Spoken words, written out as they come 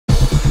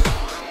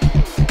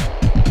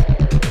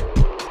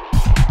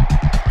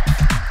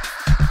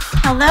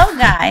Hello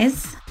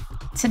guys!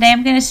 Today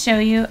I'm going to show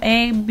you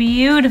a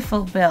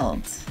beautiful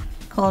build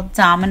called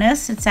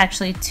Dominus. It's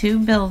actually two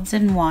builds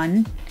in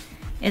one.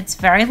 It's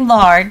very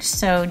large,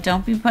 so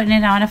don't be putting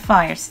it on a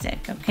fire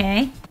stick,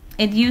 okay?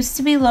 It used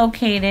to be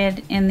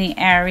located in the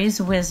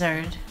Aries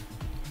Wizard,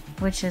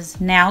 which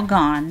is now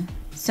gone.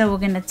 So we're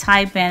going to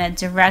type in a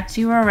direct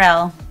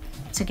URL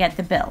to get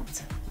the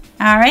build.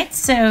 Alright,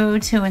 so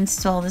to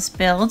install this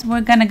build,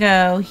 we're going to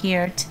go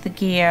here to the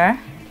gear.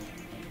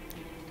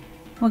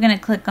 We're going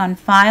to click on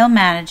File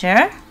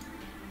Manager,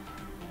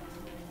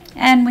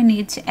 and we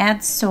need to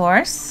add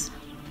source.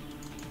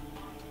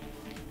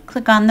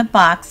 Click on the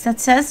box that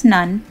says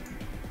None.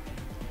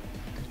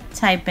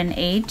 Type in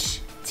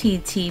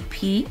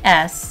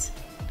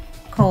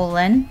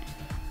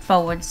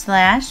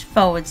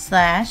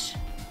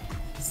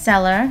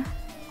https://cellar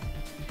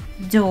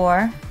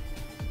door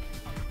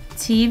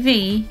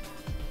tv.com/whiz.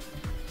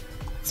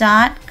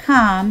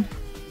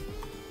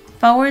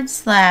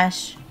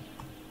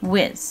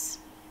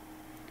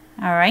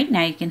 Alright,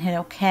 now you can hit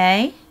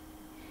OK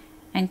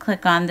and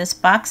click on this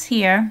box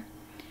here.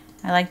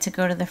 I like to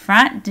go to the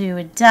front, do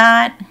a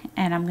dot,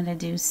 and I'm going to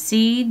do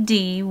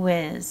CD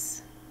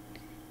Whiz.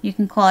 You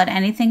can call it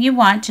anything you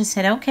want, just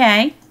hit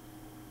OK,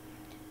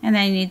 and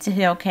then you need to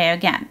hit OK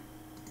again.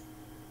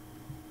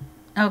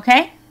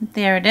 Okay,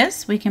 there it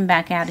is. We can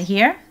back out of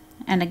here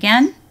and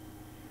again,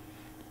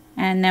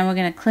 and then we're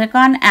going to click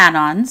on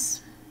add-ons,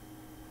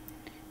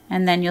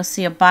 and then you'll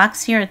see a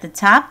box here at the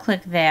top.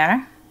 Click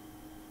there.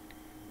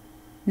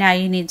 Now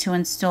you need to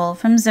install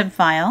from zip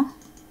file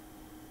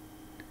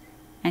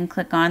and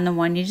click on the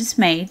one you just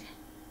made.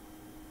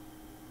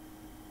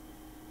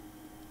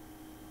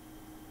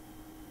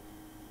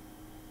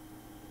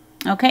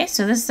 Okay,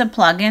 so this is a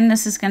plugin.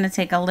 This is going to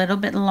take a little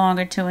bit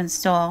longer to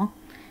install.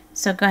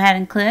 So go ahead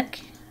and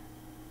click.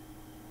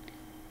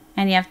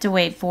 And you have to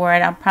wait for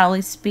it. I'll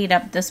probably speed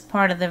up this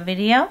part of the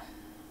video.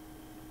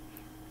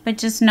 But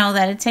just know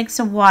that it takes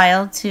a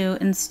while to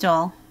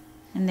install.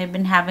 And they've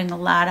been having a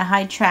lot of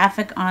high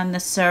traffic on the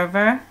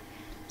server.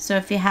 So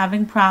if you're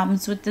having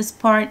problems with this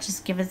part,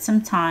 just give it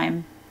some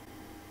time.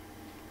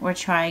 Or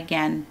try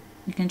again.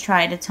 You can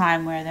try at a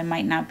time where there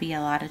might not be a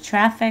lot of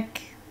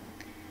traffic.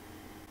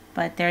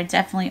 But they're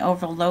definitely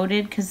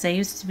overloaded because they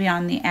used to be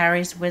on the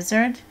Aries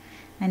Wizard.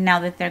 And now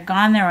that they're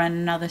gone, they're on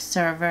another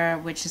server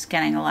which is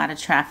getting a lot of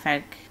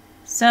traffic.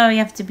 So you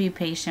have to be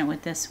patient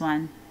with this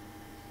one.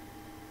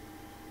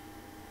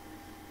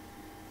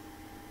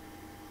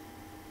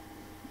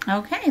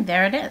 Okay,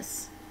 there it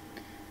is.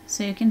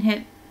 So you can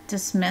hit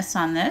dismiss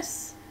on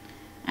this.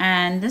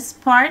 And this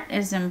part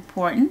is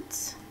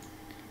important.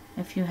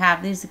 If you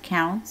have these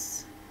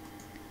accounts,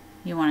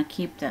 you want to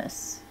keep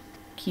this.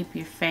 Keep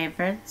your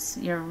favorites,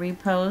 your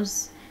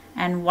repos,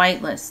 and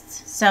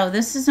whitelist. So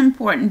this is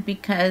important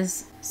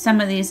because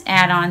some of these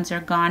add-ons are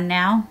gone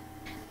now.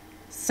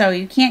 So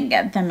you can't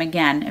get them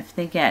again if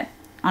they get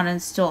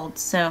uninstalled.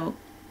 So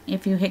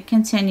if you hit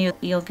continue,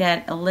 you'll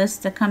get a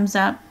list that comes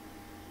up,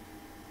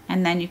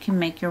 and then you can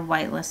make your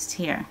whitelist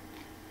here.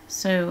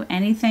 So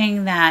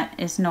anything that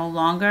is no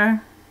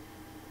longer,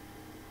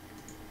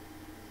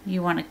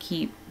 you want to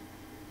keep.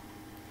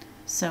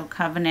 So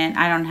Covenant,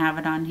 I don't have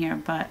it on here,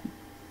 but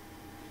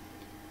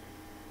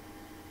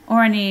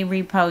or any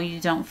repo you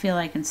don't feel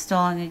like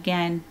installing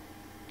again,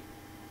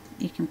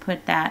 you can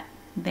put that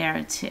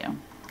there too,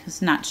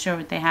 because not sure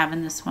what they have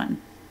in this one.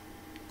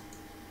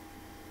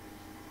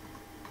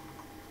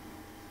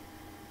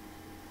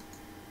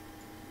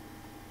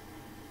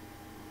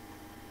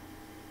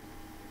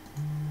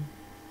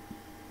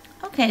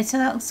 Okay, so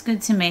that looks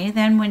good to me.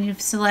 Then when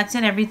you've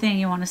selected everything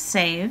you want to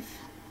save,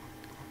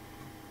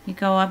 you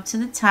go up to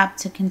the top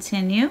to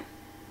continue.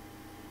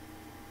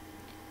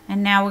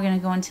 And now we're going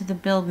to go into the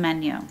build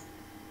menu.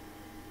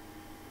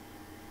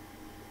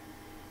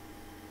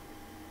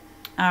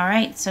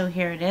 Alright, so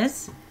here it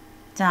is.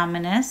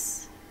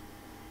 Dominus.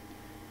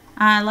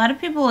 A lot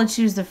of people will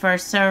choose the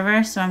first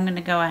server, so I'm going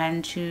to go ahead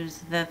and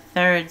choose the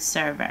third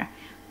server.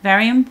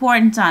 Very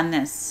important on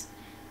this,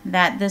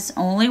 that this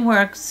only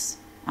works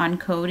on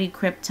KODI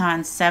Krypton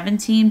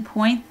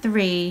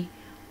 17.3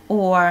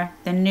 or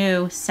the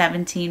new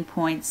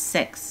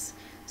 17.6.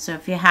 So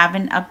if you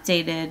haven't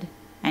updated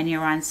and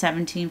you're on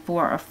 17.4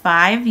 or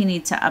 5, you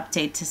need to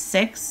update to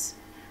 6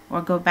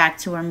 or go back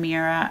to a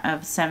mirror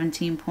of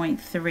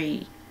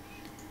 17.3.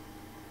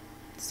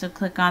 So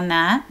click on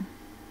that.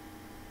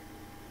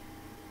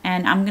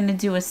 And I'm going to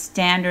do a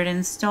standard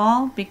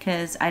install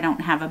because I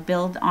don't have a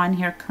build on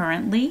here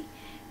currently.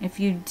 If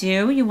you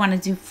do, you want to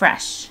do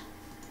fresh.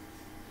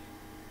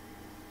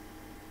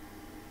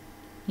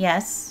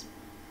 Yes.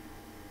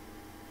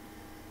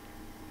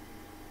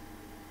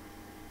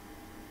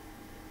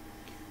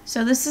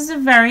 So this is a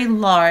very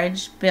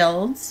large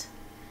build.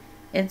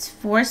 It's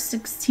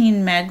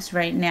 416 megs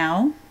right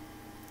now.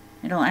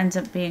 It'll end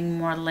up being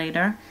more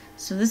later.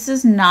 So this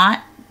is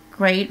not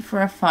great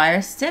for a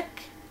Fire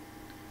Stick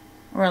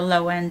or a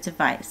low-end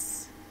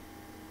device.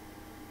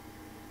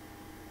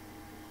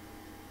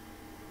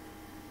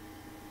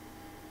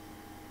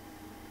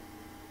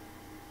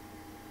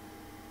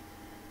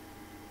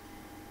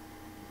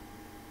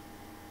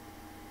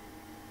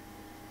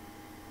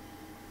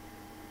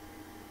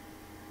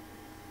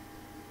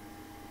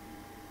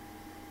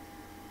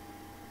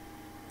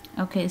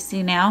 Okay,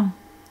 see now?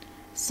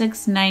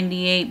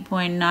 698.91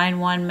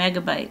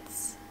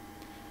 megabytes.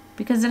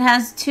 Because it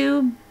has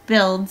 2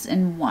 builds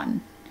in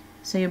one.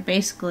 So you're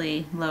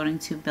basically loading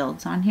 2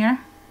 builds on here.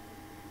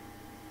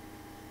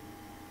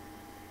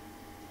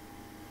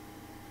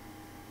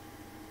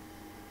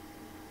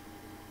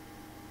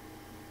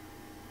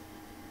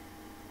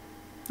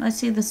 Let's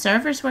see, the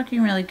server's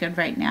working really good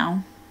right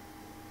now.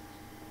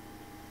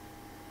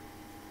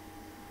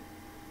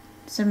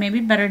 So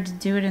maybe better to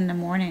do it in the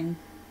morning.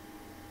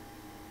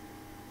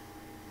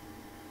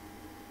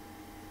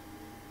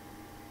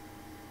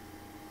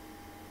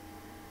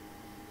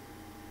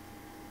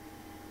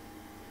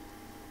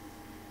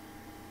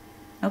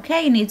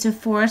 Okay, you need to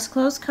force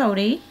close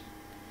KODI.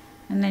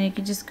 And then you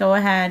can just go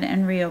ahead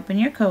and reopen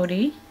your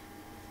KODI.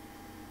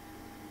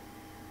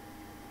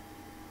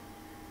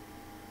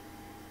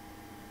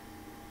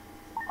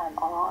 I'm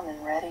on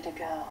and ready to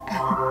go.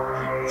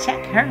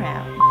 Check her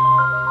out.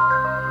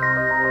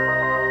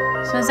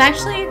 So there's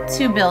actually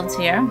 2 builds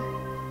here.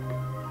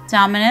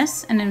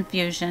 Dominus and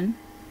Infusion.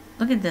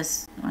 Look at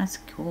this. Oh, that's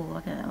cool.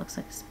 Look at that. It looks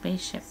like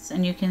spaceships.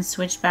 And you can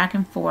switch back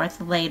and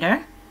forth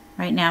later.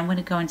 Right now I'm going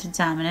to go into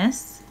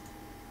Dominus.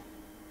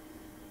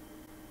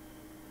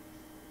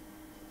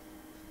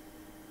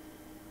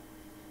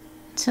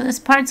 So this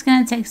part's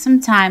going to take some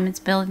time. It's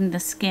building the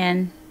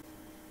skin.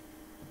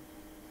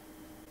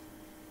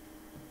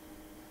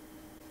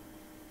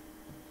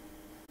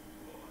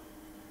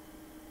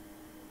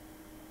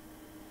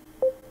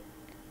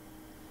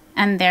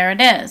 And there it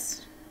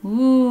is.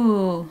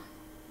 Ooh.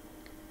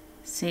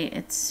 See,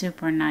 it's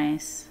super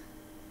nice.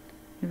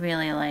 I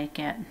really like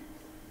it.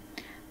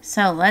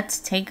 So let's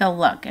take a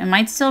look. It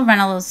might still run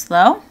a little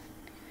slow.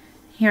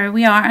 Here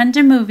we are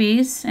under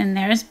movies, and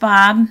there's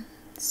Bob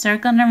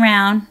circling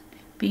around,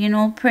 being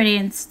all pretty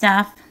and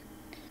stuff.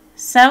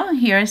 So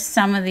here's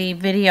some of the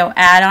video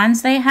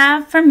add-ons they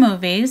have for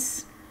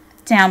movies.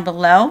 Down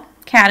below,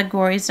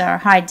 categories are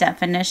high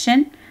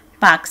definition,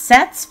 box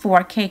sets,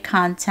 4K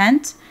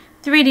content,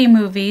 3D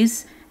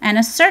movies, and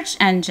a search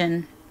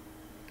engine.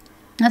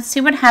 Let's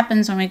see what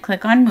happens when we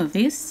click on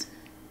movies.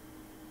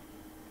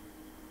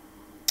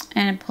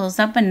 And it pulls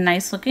up a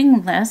nice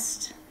looking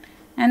list.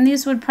 And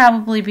these would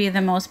probably be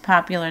the most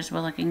populars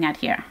we're looking at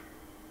here.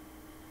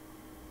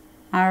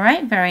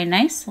 Alright, very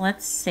nice.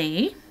 Let's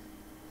see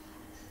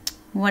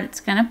what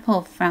it's going to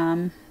pull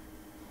from.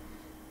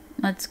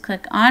 Let's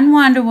click on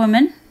Wonder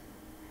Woman.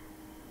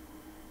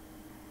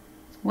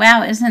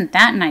 Wow, isn't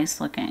that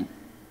nice looking?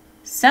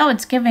 So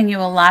it's giving you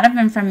a lot of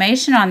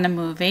information on the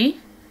movie.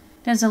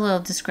 There's a little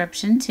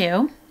description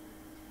too.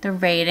 The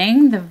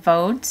rating, the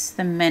votes,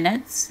 the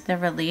minutes, the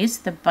release,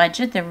 the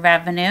budget, the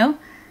revenue.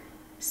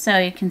 So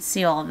you can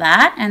see all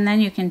that. And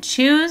then you can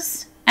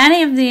choose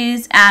any of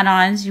these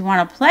add-ons you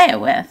want to play it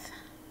with.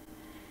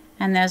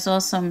 And there's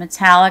also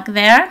metallic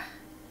there.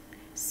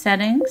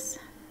 Settings.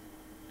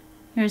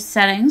 Here's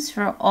settings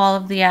for all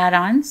of the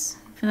add-ons.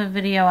 For the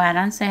video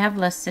add-ons they have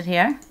listed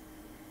here.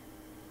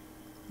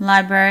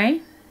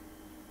 Library.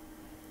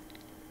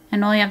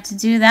 And all you have to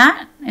do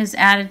that is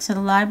add it to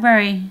the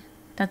library.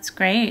 That's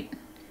great.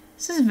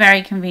 This is a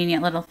very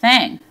convenient little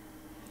thing.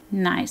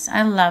 Nice.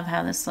 I love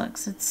how this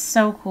looks. It's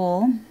so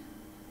cool.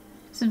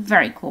 It's a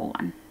very cool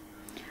one.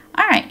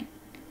 Alright.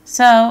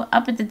 So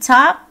up at the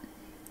top,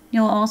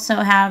 you'll also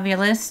have your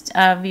list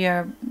of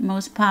your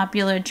most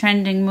popular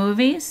trending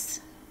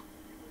movies.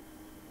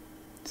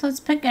 So let's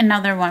pick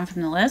another one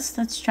from the list.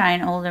 Let's try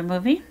an older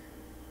movie.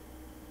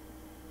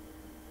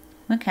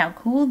 Look how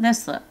cool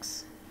this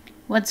looks.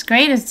 What's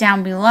great is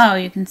down below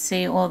you can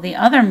see all the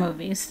other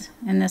movies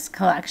in this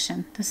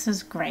collection. This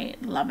is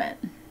great. Love it.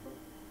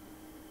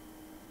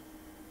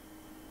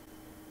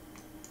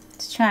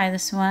 Let's try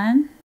this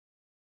one.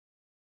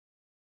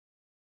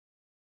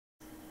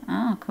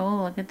 Oh,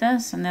 cool. Look at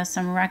this. And there's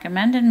some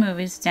recommended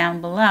movies down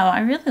below.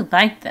 I really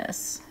like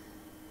this.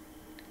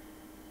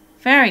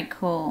 Very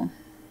cool.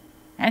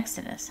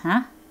 Exodus,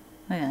 huh?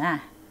 Look at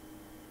that.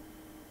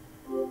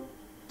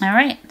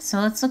 Alright,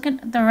 so let's look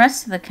at the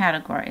rest of the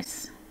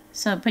categories.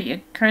 So put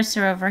your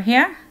cursor over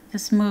here.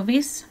 This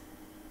movies,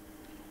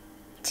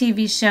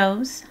 TV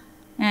shows,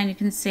 and you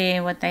can see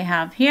what they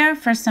have here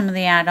for some of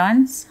the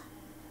add-ons.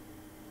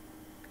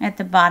 At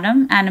the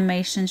bottom,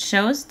 animation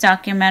shows,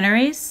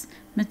 documentaries,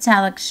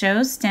 metallic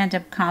shows,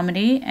 stand-up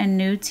comedy, and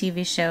new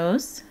TV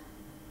shows.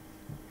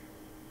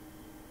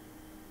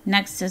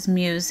 Next is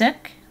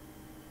music,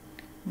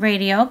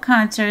 radio,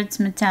 concerts,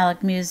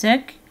 metallic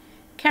music,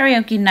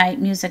 karaoke night,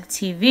 music,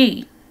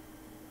 TV.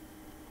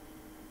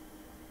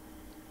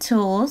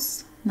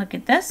 Tools, look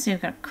at this,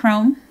 you've got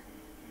Chrome.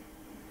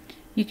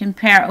 You can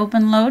pair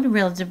OpenLoad,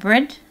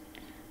 RealDebrid,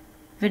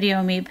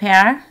 VideoMe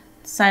Pair,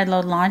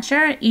 Sideload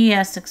Launcher,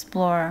 ES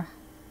Explorer.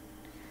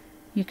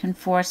 You can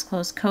force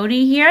close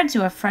KODI here,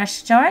 do a fresh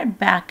start,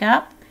 back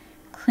up,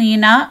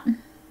 clean up,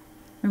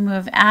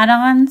 remove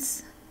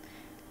add-ons,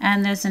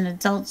 and there's an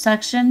adult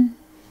section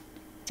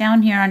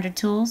down here under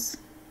Tools.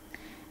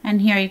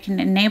 And here you can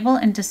enable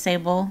and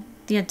disable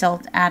the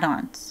adult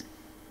add-ons.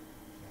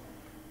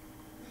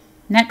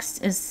 Next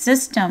is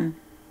System.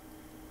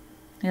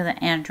 Look at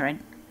the Android.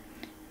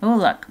 Oh,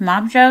 look.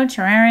 Mobdro,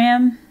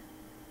 Terrarium,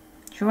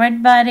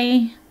 Droid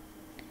Buddy.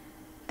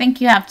 I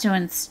think you have to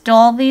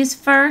install these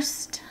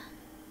first.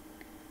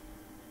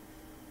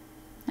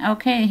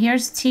 Okay,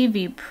 here's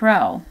TV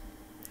Pro.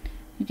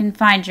 You can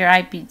find your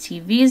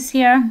IPTVs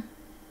here.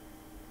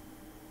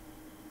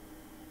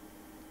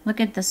 Look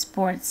at the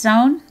Sports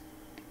Zone.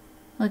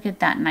 Look at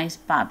that nice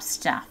Bob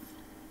stuff.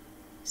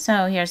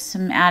 So here's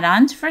some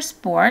add-ons for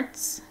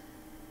sports.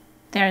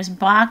 There's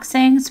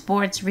boxing,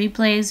 sports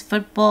replays,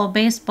 football,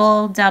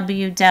 baseball,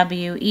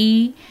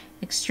 WWE,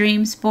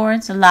 extreme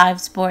sports,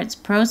 live sports,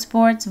 pro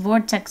sports,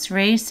 vortex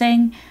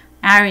racing,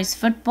 Aries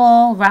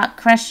football, rock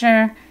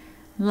crusher,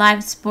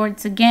 live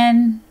sports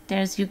again.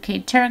 There's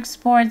UK Turk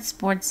sports,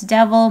 sports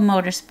devil,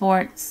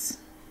 motorsports.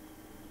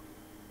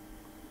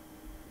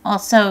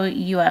 Also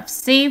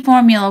UFC,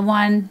 Formula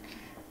 1,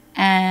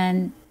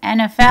 and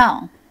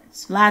NFL.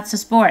 It's lots of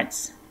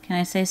sports. Can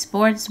I say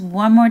sports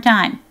one more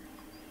time?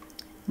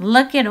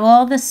 Look at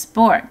all the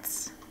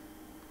sports.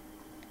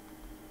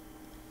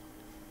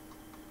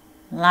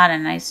 A lot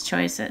of nice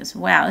choices.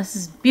 Wow, this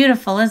is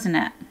beautiful, isn't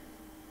it?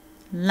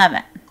 Love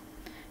it.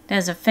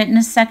 There's a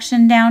fitness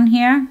section down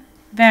here.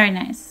 Very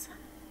nice.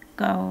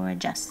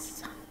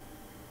 Gorgeous.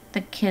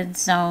 The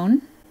kids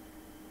zone.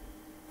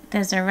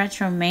 There's a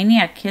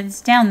Retromania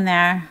Kids down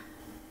there.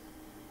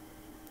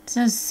 This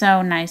is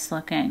so nice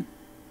looking.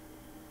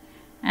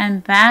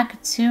 And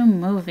back to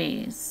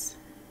movies.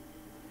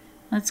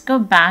 Let's go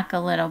back a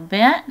little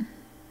bit.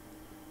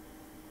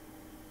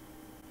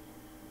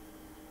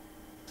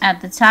 At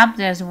the top,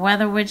 there's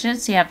weather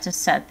widgets. You have to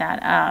set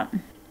that up.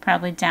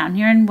 Probably down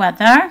here in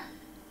weather.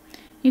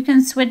 You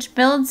can switch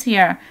builds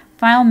here.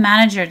 File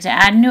manager to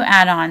add new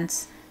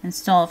add-ons.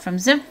 Install from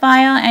zip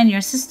file, and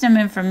your system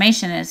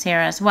information is here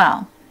as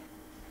well.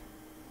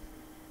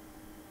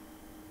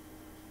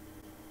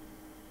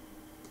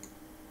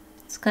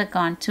 Let's click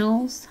on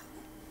tools.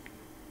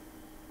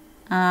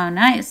 Oh,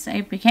 nice.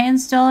 APK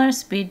installer,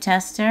 speed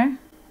tester,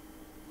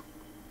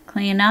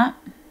 clean up.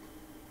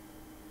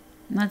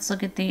 Let's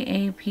look at the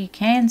APK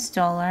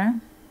installer.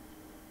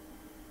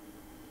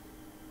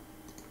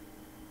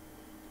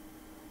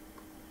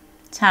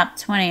 Top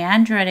 20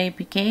 Android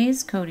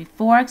APKs, KODI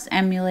forks,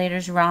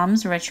 emulators,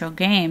 ROMs, retro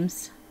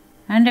games.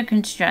 Under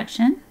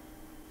construction.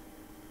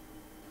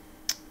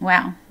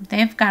 Wow,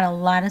 they've got a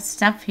lot of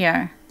stuff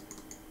here.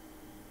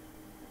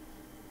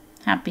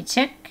 Happy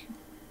Chick,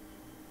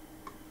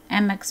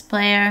 MX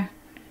Player,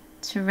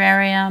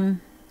 Terrarium,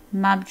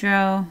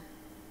 Mobdro.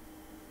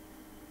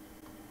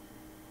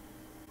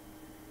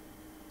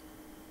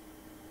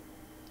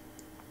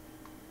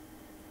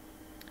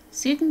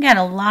 So you can get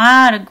a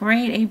lot of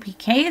great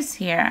APKs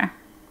here.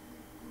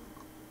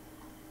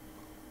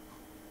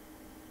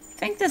 I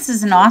think this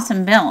is an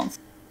awesome build.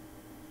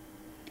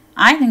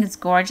 I think it's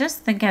gorgeous.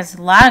 I think it has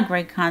a lot of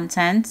great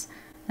content.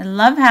 I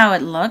love how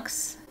it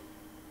looks.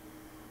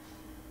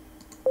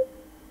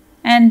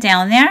 And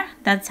down there,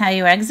 that's how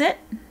you exit.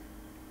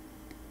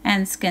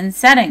 And skin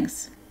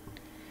settings.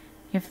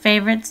 Your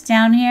favorites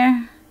down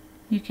here.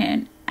 You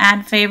can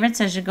add favorites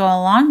as you go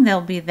along.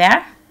 They'll be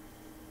there.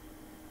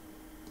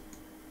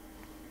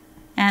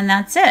 And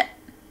that's it.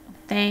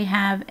 They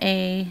have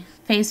a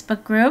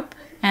Facebook group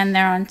and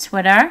they're on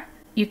Twitter.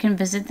 You can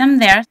visit them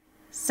there.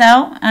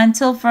 So,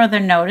 until further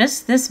notice,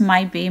 this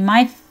might be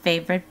my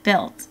favorite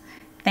build.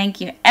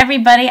 Thank you,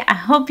 everybody. I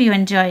hope you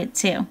enjoy it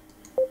too.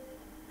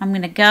 I'm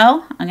going to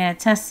go. I'm going to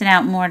test it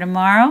out more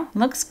tomorrow.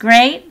 Looks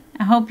great.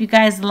 I hope you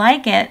guys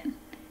like it.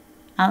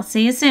 I'll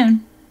see you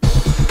soon.